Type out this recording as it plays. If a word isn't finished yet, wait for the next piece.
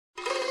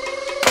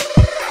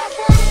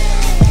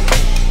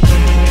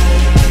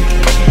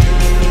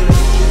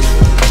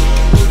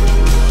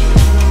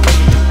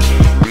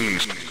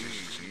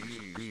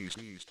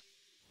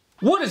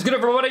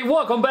everybody,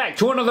 welcome back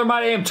to another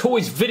My Damn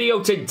Toys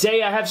video.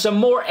 Today I have some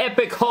more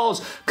epic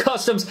hauls,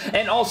 customs,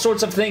 and all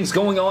sorts of things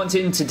going on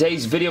in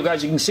today's video,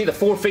 guys. You can see the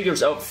 4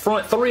 figures up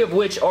front, 3 of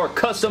which are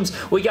customs.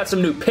 We got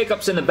some new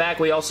pickups in the back.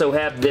 We also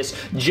have this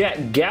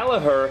Jack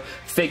Gallagher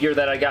figure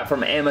that I got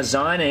from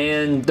Amazon,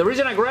 and the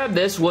reason I grabbed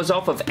this was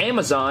off of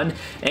Amazon,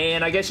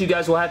 and I guess you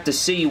guys will have to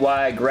see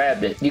why I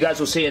grabbed it. You guys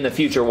will see in the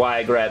future why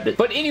I grabbed it.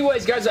 But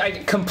anyways, guys, I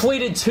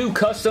completed 2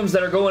 customs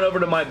that are going over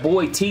to my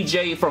boy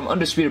TJ from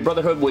Undisputed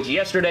Brotherhood, which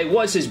yesterday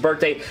was his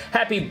birthday.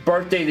 Happy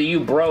birthday to you,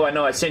 bro. I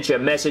know I sent you a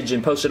message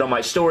and posted on my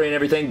story and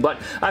everything, but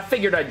I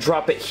figured I'd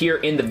drop it here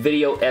in the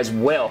video as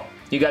well.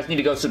 You guys need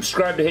to go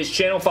subscribe to his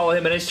channel, follow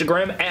him on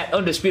Instagram at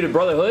Undisputed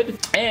Brotherhood,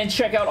 and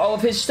check out all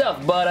of his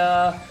stuff.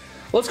 But,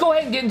 let's go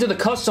ahead and get into the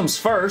customs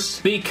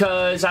first,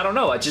 because, I don't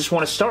know, I just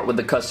want to start with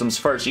the customs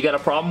first. You got a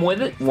problem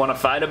with it? Want to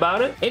fight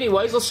about it?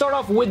 Anyways, let's start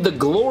off with the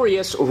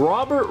glorious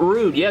Robert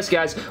Roode. Yes,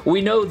 guys,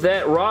 we know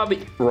that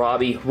Robbie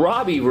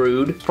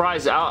Roode,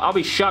 surprise, I'll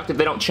be shocked if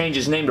they don't change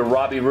his name to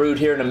Robbie Roode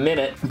here in a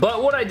minute.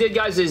 But what I did,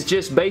 guys, is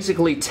just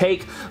basically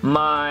take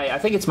my, I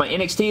think it's my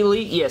NXT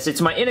Elite. Yes,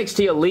 it's my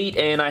NXT Elite,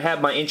 and I have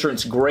my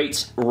Entrance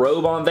Greats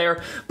robe on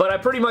there. But I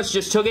pretty much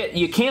just took it.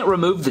 You can't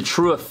remove the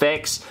True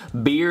Effects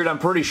beard. I'm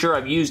pretty sure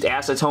I've used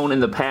acetone in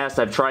the past.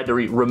 I've tried to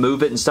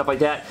remove it and stuff like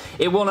that.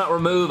 It will not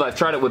remove. I've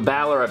tried it with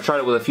Balor. I've tried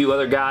it with a few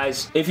other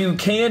guys. If you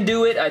can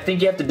do it, I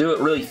think you have to do it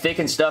really thick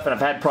and stuff, and I've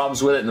had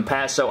problems with it in the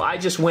past, so I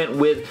just went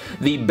with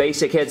the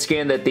basic head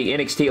scan that the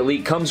NXT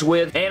Elite comes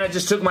with, and I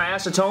just took my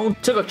acetone,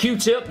 took a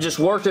Q-tip, just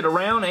worked it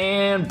around,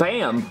 and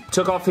bam!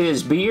 Took off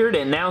his beard,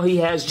 and now he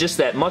has just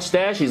that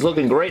mustache. He's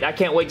looking great. I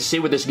can't wait to see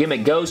where this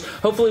gimmick goes.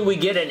 Hopefully we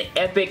get an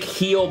epic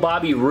heel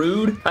Bobby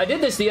Roode. I did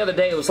this the other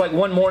day. It was like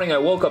one morning I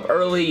woke up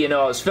early, you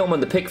know, I was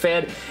filming the pick fed,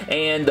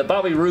 and the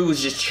Bobby Roode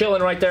was just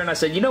chilling right there, and I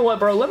said, you know what,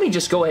 bro, let me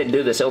just go ahead and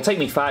do this. It'll take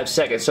me 5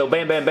 seconds. So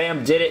bam, bam,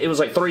 bam, did it. It was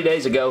like 3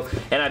 days ago,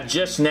 and I've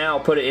just now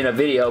put it in a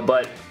video,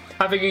 but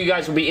I figure you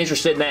guys would be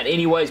interested in that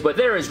anyways, but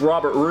there is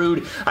Robert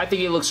Roode. I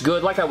think he looks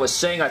good. Like I was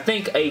saying, I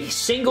think a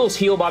singles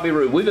heel Bobby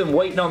Roode. We've been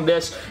waiting on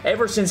this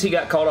ever since he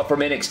got called up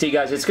from NXT,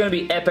 guys. It's going to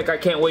be epic. I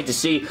can't wait to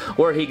see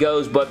where he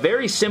goes, but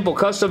very simple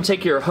custom.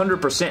 Take your 100%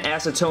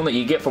 acetone that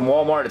you get from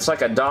Walmart. It's like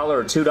 $1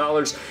 or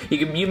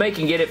 $2. You may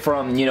can get it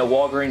from, you know,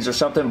 Walgreens or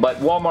something, but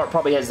Walmart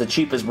probably has the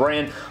cheapest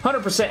brand.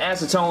 100%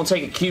 acetone,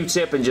 take a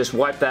Q-tip and just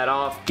wipe that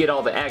off, get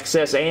all the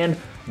excess, and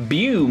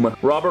boom,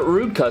 Robert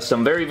Roode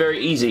custom. Very,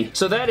 very easy.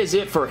 So that is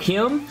it for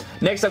him.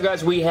 Next up,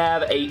 guys, we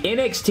have a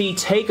NXT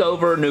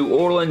TakeOver New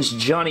Orleans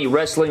Johnny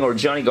Wrestling, or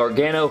Johnny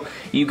Gargano.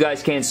 You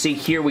guys can see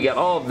here we got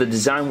all of the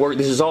design work.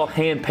 This is all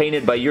hand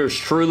painted by yours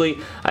truly.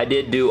 I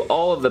did do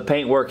all of the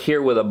paint work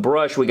here with a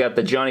brush. We got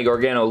the Johnny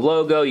Gargano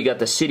logo. You got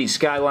the city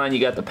skyline. You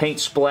got the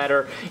paint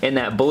splatter in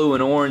that blue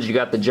and orange. You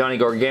got the Johnny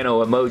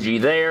Gargano emoji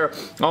there.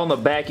 On the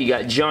back, you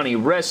got Johnny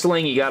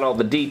Wrestling. You got all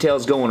the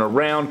details going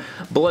around.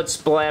 Blood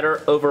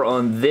splatter over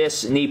on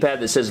this knee pad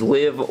that says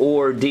live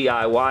or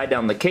DIY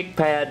down the kick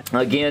pad.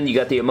 Again, you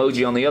got the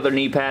emoji on the other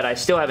knee pad. I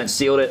still haven't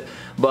sealed it,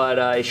 but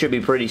it should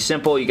be pretty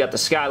simple. You got the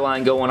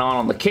skyline going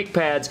on the kick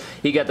pads.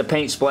 You got the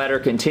paint splatter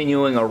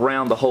continuing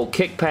around the whole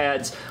kick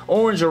pads.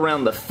 Orange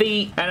around the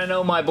feet. And I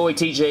know my boy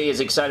TJ is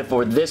excited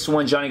for this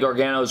one. Johnny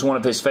Gargano is one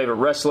of his favorite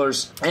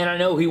wrestlers, and I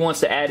know he wants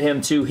to add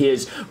him to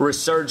his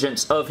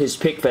resurgence of his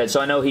pick fed,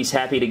 so I know he's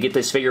happy to get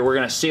this figure. We're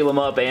going to seal him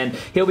up, and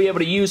he'll be able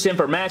to use him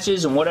for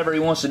matches and whatever he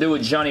wants to do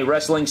with Johnny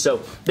Wrestling.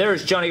 So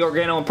there's Johnny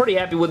Gargano. I'm pretty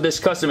happy with this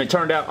custom. It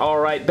turned out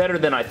alright, better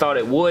than I thought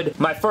it would.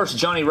 My first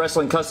Johnny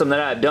Wrestling custom that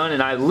I've done,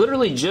 and I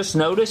literally just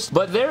noticed,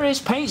 but there is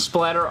paint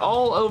splatter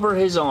all over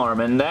his arm,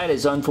 and that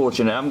is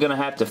unfortunate. I'm going to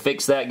have to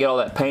fix that, get all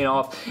that paint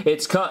off.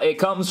 It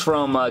comes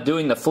from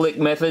doing the flick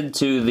method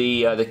to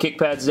the kick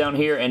pads down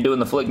here, and doing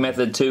the flick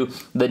method to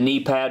the knee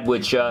pad,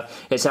 which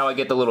is how I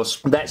get the little,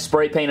 that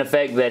spray paint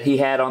effect that he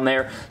had on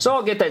there. So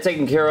I'll get that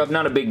taken care of.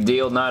 Not a big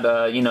deal.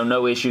 Not, you know,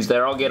 no issues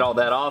there. I'll get all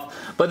that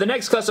off. But the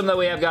next custom that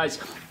we have, guys,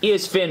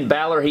 is Finn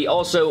Balor. He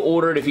also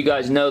ordered, if you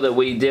guys know that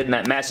we did in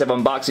that massive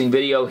unboxing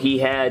video, he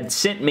had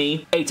sent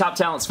me a Top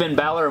Talents Finn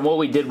Balor, and what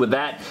we did with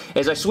that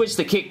is I switched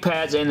the kick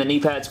pads and the knee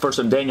pads for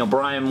some Daniel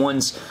Bryan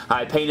ones.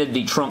 I painted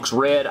the trunks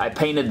red. I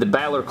painted the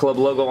Balor Club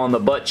logo on the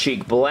butt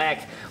cheek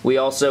black. We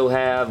also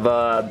have,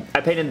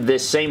 I painted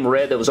this same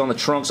red that was on the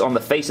trunks on the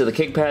face of the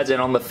kick pads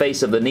and on the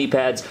face of the knee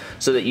pads,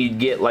 so that you'd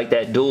get like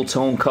that dual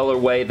tone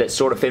colorway that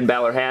sort of Finn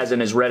Balor has in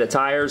his red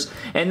attires.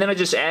 And then I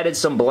just added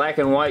some black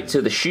and white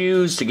to the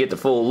shoes to get the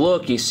full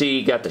look. You see,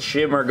 you got the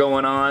shimmer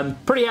going on.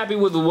 Pretty happy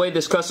with the way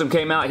this custom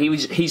came out.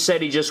 He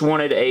said he just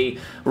wanted a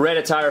red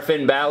attire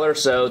Finn Balor,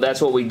 so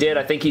that's what we did.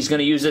 I think he's going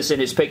to use this in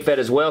his pick fed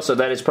as well, so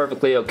that is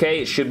perfectly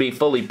okay. It should be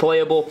fully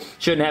playable.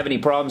 Shouldn't have any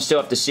problems. Still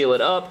have to seal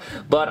it up,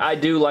 but I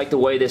do like the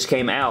way this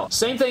came out.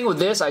 Same thing with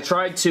this. I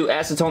tried to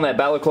acetone that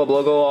Balor Club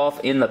logo off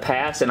in the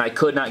past, and I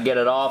could not get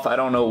it off. I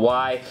don't know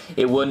why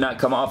it would not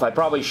come off. I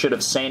probably should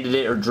have sanded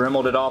it or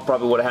dremeled it off.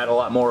 Probably would have had a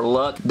lot more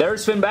luck.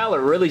 There's Finn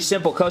Balor. Really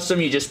simple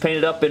custom. You just paint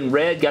it up up in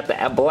red, got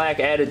the black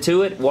added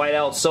to it, white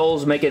out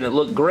soles making it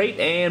look great,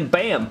 and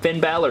bam, Finn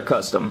Balor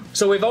custom.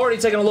 So we've already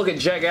taken a look at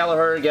Jack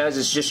Gallagher, guys.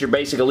 It's just your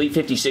basic Elite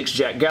 56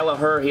 Jack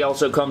Gallagher. He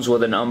also comes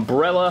with an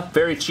umbrella.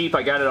 Very cheap.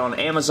 I got it on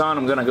Amazon.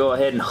 I'm going to go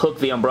ahead and hook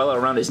the umbrella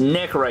around his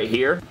neck right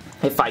here,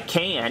 if I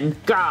can.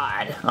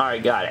 God.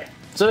 Alright, got it.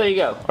 So there you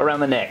go,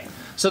 around the neck.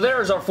 So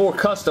there's our 4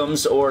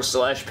 customs, or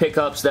slash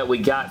pickups that we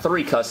got.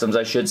 3 customs,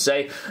 I should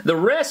say. The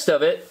rest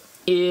of it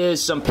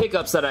is some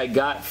pickups that I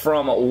got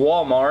from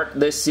Walmart.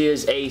 This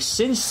is a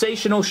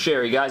Sensational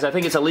Sherry, guys. I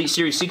think it's Elite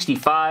Series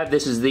 65.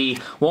 This is the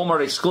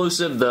Walmart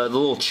exclusive, the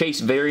little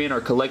Chase variant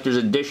or collector's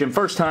edition.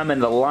 First time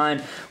in the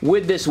line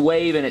with this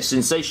wave, and it's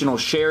Sensational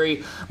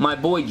Sherry. My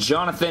boy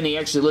Jonathan, he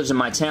actually lives in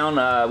my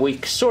town.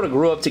 We sort of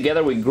grew up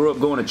together. We grew up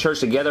going to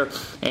church together,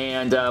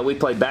 and we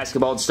played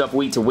basketball and stuff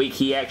week to week.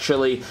 He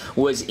actually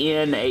was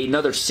in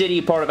another city,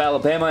 part of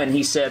Alabama, and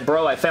he said,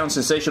 bro, I found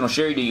Sensational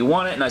Sherry. Do you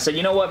want it? And I said,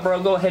 you know what, bro?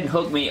 Go ahead and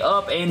hook me up.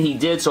 And he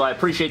did, so I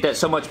appreciate that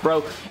so much,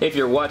 bro. If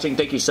you're watching,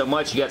 thank you so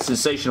much. You got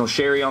Sensational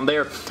Sherry on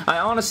there. I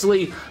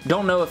honestly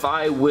don't know if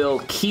I will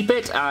keep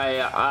it.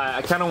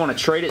 I kind of want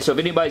to trade it, so if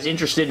anybody's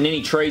interested in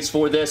any trades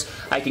for this,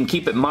 I can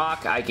keep it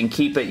mock. I can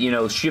keep it, you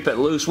know, ship it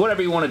loose,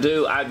 whatever you want to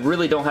do. I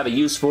really don't have a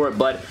use for it,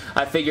 but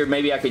I figured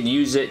maybe I could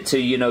use it to,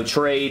 you know,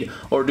 trade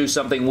or do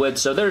something with.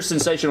 So there's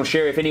Sensational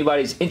Sherry. If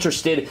anybody's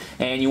interested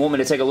and you want me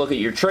to take a look at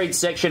your trade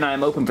section, I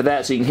am open for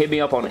that, so you can hit me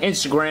up on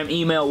Instagram,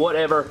 email,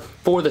 whatever,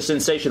 for the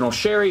Sensational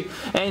Sherry.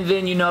 And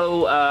then, you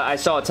know, I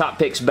saw a Top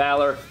Picks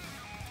Balor.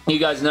 You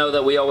guys know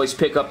that we always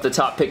pick up the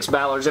Top Picks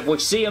Balors. If we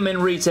see them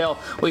in retail,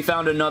 we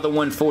found another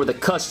one for the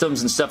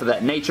customs and stuff of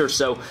that nature,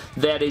 so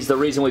that is the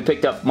reason we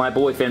picked up my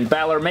boy Finn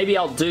Balor. Maybe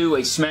I'll do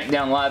a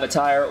SmackDown Live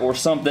attire or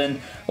something,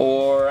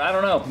 or I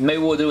don't know,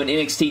 maybe we'll do an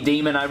NXT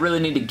Demon. I really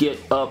need to get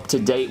up to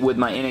date with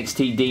my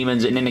NXT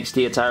Demons and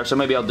NXT attire, so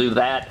maybe I'll do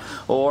that,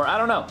 or I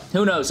don't know.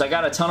 Who knows? I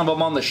got a ton of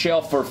them on the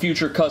shelf for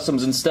future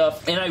customs and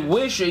stuff, and I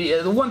wish,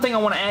 the one thing I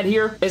want to add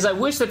here is I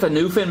wish that the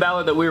new Finn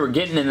Balor that we were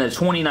getting in the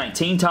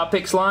 2019 Top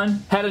Picks line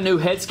had a new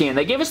head scan.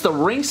 They gave us the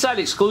ringside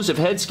exclusive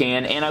head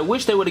scan, and I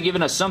wish they would have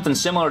given us something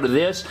similar to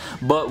this,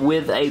 but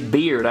with a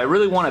beard. I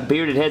really want a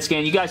bearded head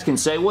scan. You guys can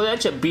say, well,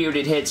 that's a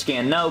bearded head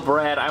scan. No,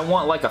 Brad, I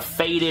want like a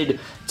faded,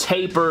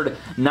 tapered,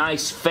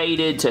 nice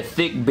faded to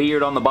thick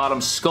beard on the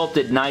bottom,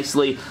 sculpted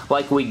nicely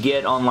like we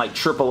get on like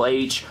Triple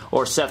H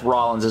or Seth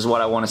Rollins is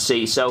what I want to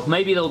see. So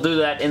maybe they'll do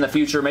that in the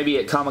future. Maybe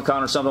at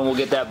Comic-Con or something we'll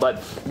get that,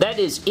 but that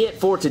is it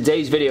for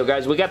today's video,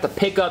 guys. We got the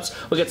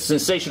pickups, we got the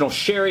Sensational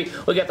Sherry,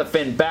 we got the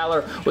Finn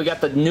Balor, we got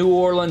the New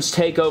Orleans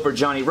Takeover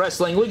Johnny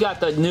Wrestling, we got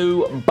the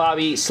new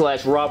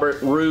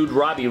Bobby/Robert Roode,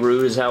 Robbie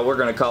Roode is how we're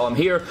going to call him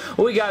here.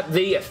 We got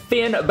the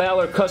Finn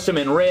Balor custom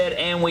in red,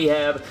 and we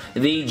have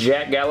the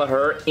Jack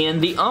Gallagher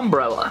in the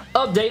umbrella.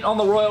 Update on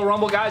the Royal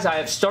Rumble, guys. I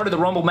have started the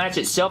Rumble match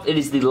itself. It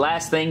is the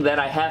last thing that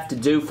I have to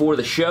do for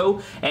the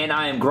show, and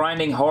I am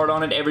grinding hard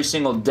on it every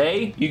single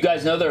day. You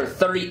guys know there are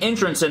 30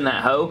 entrants in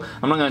that hoe.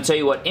 I'm not going to tell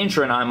you what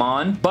entrant I'm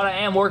on, but I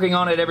am working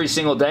on it every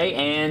single day,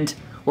 and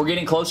we're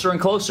getting closer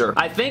and closer.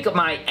 I think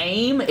my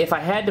aim, if I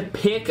had to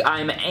pick,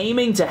 I'm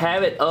aiming to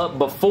have it up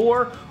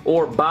before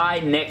or by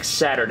next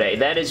Saturday.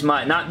 That is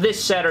my, not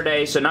this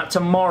Saturday, so not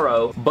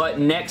tomorrow, but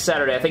next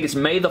Saturday. I think it's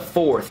May the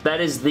 4th.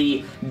 That is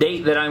the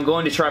date that I'm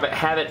going to try to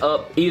have it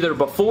up either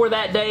before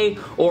that day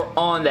or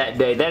on that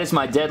day. That is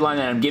my deadline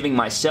that I'm giving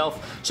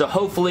myself. So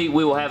hopefully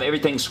we will have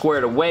everything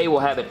squared away. We'll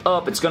have it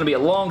up. It's going to be a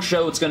long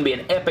show. It's going to be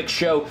an epic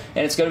show,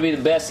 and it's going to be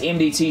the best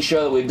MDT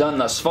show that we've done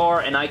thus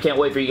far, and I can't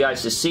wait for you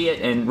guys to see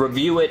it and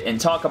review it and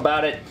talk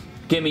about it.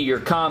 Give me your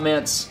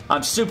comments.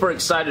 I'm super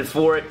excited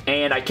for it,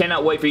 and I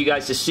cannot wait for you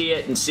guys to see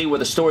it and see where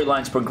the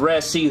storylines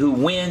progress, see who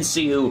wins,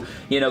 see who,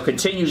 you know,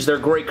 continues their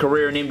great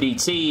career in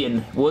MDT,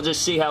 and we'll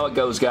just see how it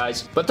goes,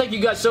 guys. But thank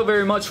you guys so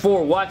very much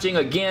for watching.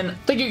 Again,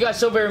 thank you guys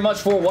so very much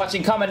for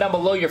watching. Comment down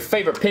below your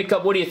favorite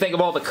pickup. What do you think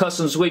of all the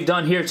customs we've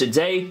done here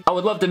today? I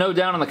would love to know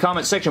down in the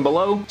comment section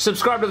below.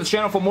 Subscribe to the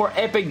channel for more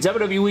epic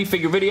WWE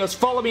figure videos.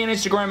 Follow me on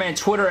Instagram and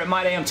Twitter at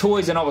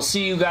MYDAMNTOYS, and I will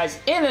see you guys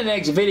in the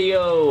next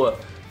video.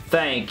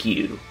 Thank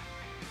you.